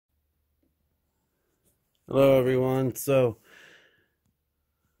Hello everyone. So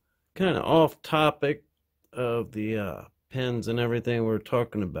kind of off topic of the pens and everything we're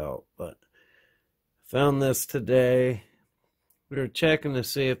talking about, but I found this today. We were checking to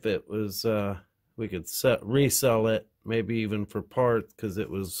see if it was we could resell it, maybe even for parts, because it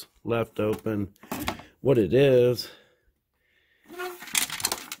was left open. What it is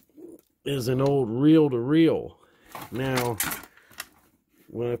an old reel-to-reel. Now,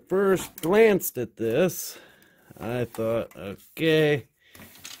 when I first glanced at this, I thought, okay,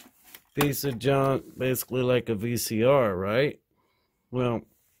 piece of junk, basically like a VCR, right? Well,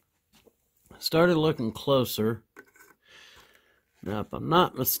 I started looking closer. Now, if I'm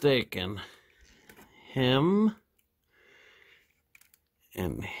not mistaken, him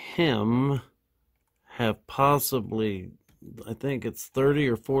and him have possibly, I think it's 30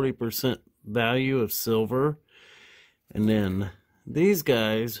 or 40% value of silver. And then these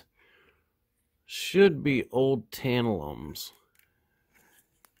guys should be old tantalums.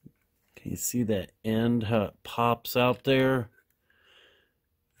 Can you see that end, how it pops out there?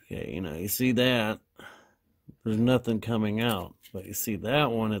 Okay, you see that. There's nothing coming out. But you see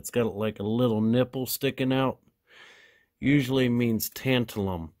that one, it's got like a little nipple sticking out. Usually means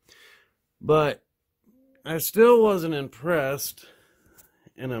tantalum. But I still wasn't impressed.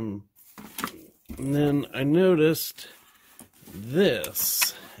 And then I noticed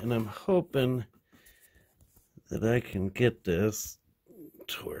this. And I'm hoping that I can get this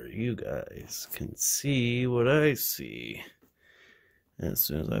to where you guys can see what I see as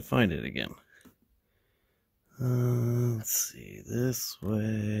soon as I find it again. Let's see, this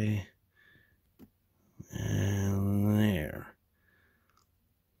way and there.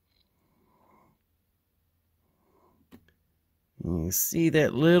 You see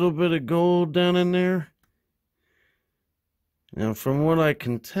that little bit of gold down in there? Now, from what I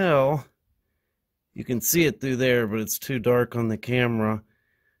can tell, you can see it through there, but it's too dark on the camera.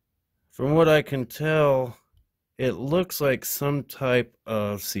 From what I can tell, it looks like some type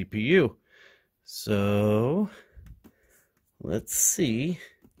of CPU. So, let's see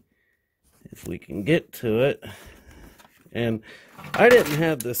if we can get to it. And I didn't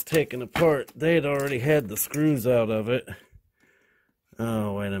have this taken apart. They had already had the screws out of it.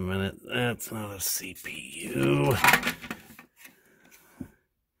 Oh, wait a minute. That's not a CPU.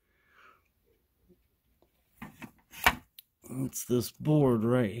 It's this board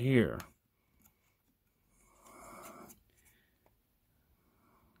right here.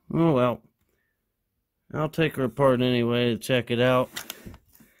 Oh well, I'll take her apart anyway to check it out.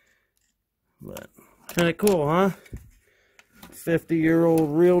 But kind of cool, huh? 50-year-old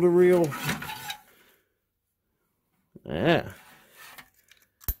reel-to-reel. Yeah.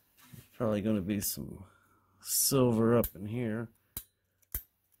 Probably going to be some silver up in here.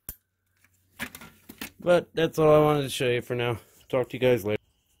 But that's all I wanted to show you for now. Talk to you guys later.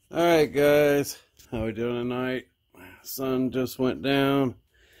 Alright guys, how we doing tonight? Sun just went down.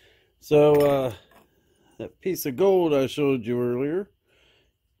 So, that piece of gold I showed you earlier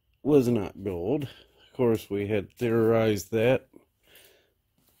was not gold. Of course, we had theorized that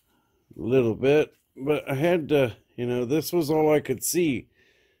a little bit. But I had to, this was all I could see.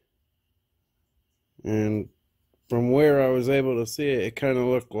 And from where I was able to see it, it kind of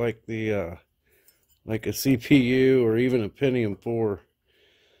looked like like a CPU or even a Pentium 4.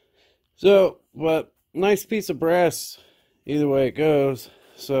 So, but nice piece of brass either way it goes.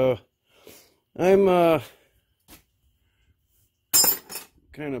 So, I'm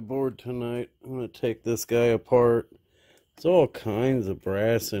kind of bored tonight. I'm going to take this guy apart. There's all kinds of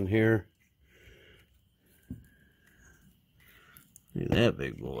brass in here. Look at that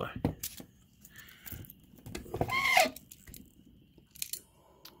big boy.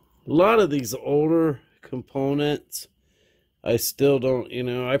 A lot of these older components, I still don't,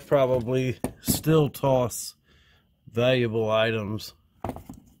 I probably still toss valuable items.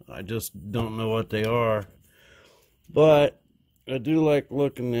 I just don't know what they are. But I do like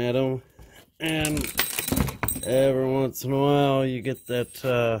looking at them. And every once in a while you get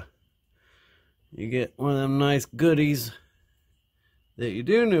that, you get one of them nice goodies that you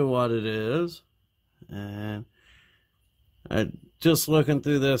do know what it is. And just looking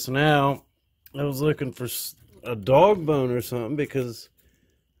through this now, I was looking for a dog bone or something because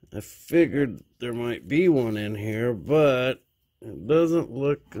I figured there might be one in here, but it doesn't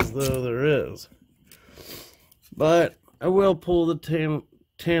look as though there is. But I will pull the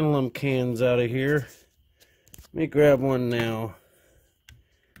tantalum cans out of here. Let me grab one now.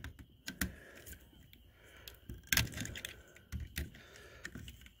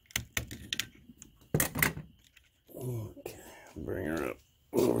 Okay, bring her up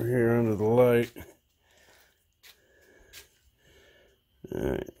over here under the light.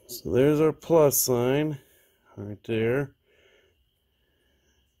 Alright, so there's our plus sign right there.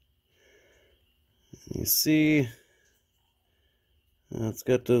 You see, it's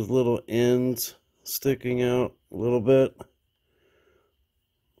got those little ends sticking out a little bit.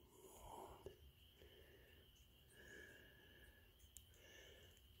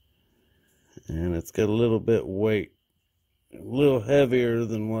 And it's got a little bit weight, a little heavier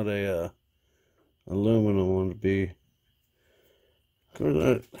than what a aluminum one would be. Of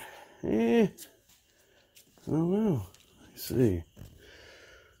course, I don't know. Let's see.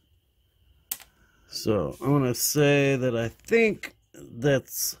 So I'm gonna say that I think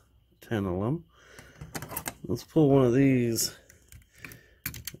that's 10 of them. Let's pull one of these.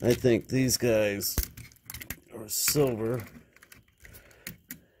 I think these guys are silver.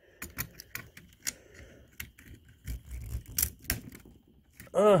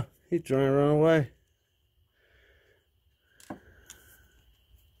 Ah, he's trying to run away.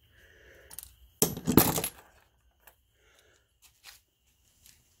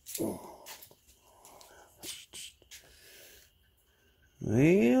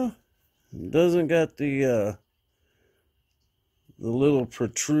 Well, it doesn't got the little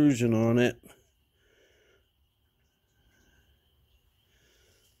protrusion on it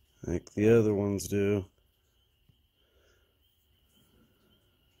like the other ones do,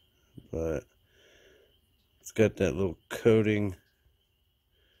 but it's got that little coating.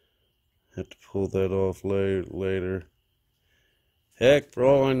 Have to pull that off later. Heck, for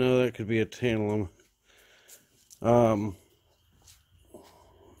all I know, that could be a tantalum.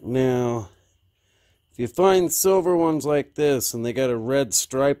 Now, if you find silver ones like this and they got a red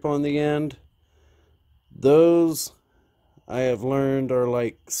stripe on the end, those I have learned are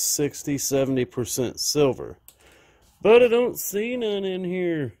like 60-70% silver. But I don't see none in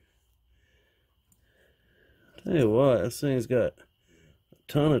here. Tell you what, this thing's got a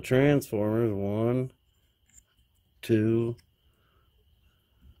ton of transformers. 1, 2,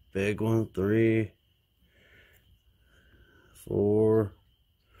 big one, 3, 4.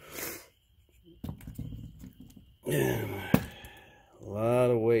 And a lot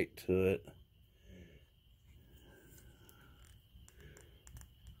of weight to it.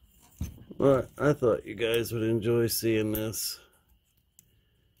 But I thought you guys would enjoy seeing this.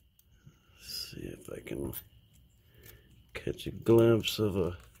 Let's see if I can catch a glimpse of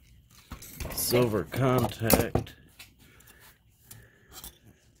a silver contact.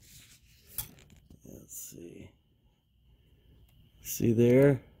 Let's see. See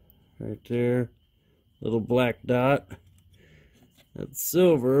there? Right there. Little black dot. That's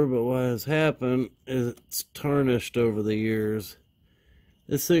silver, but what has happened is it's tarnished over the years.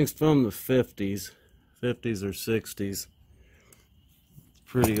 This thing's from the 50s. 50s or 60s. It's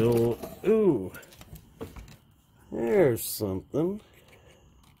pretty old. Ooh. There's something.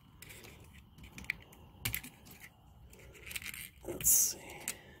 Let's see.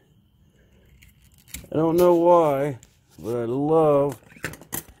 I don't know why, but I love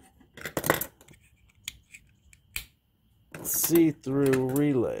see-through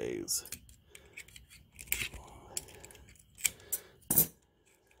relays.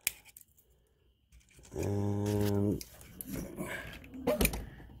 And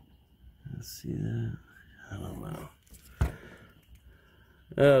let's see that. I don't know.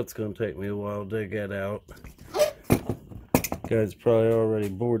 It's gonna take me a while to dig that out. Guys probably already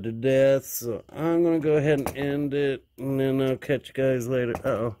bored to death, so I'm gonna go ahead and end it, and then I'll catch you guys later.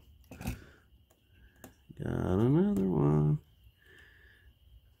 Uh-oh. Got another one.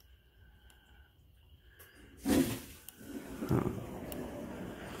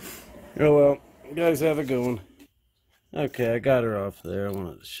 Oh well, you guys have a good one. Okay, I got her off there. I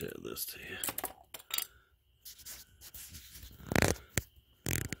wanted to show this to you.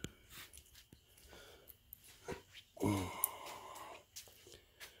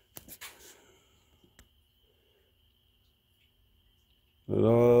 With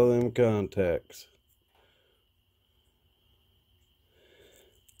all them contacts.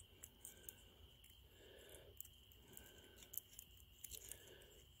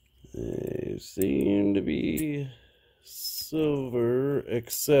 They seem to be silver,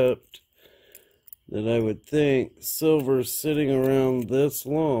 except that I would think silver sitting around this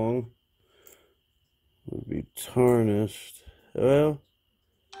long would be tarnished. Well,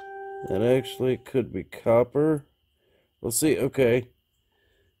 that actually could be copper. We'll see. Okay.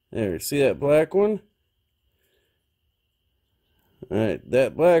 There, see that black one? Alright,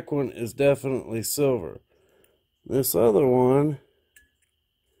 that black one is definitely silver. This other one,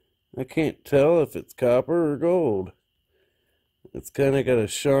 I can't tell if it's copper or gold. It's kind of got a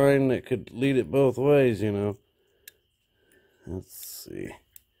shine that could lead it both ways, you know. Let's see.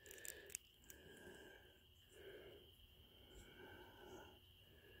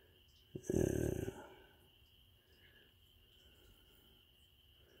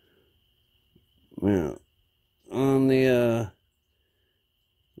 Now, on the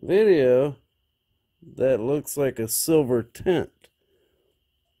video, that looks like a silver tint,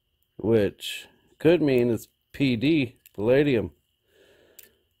 which could mean it's PD, palladium.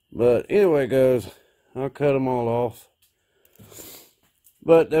 But anyway, guys, I'll cut them all off.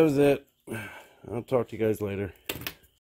 But that was it. I'll talk to you guys later.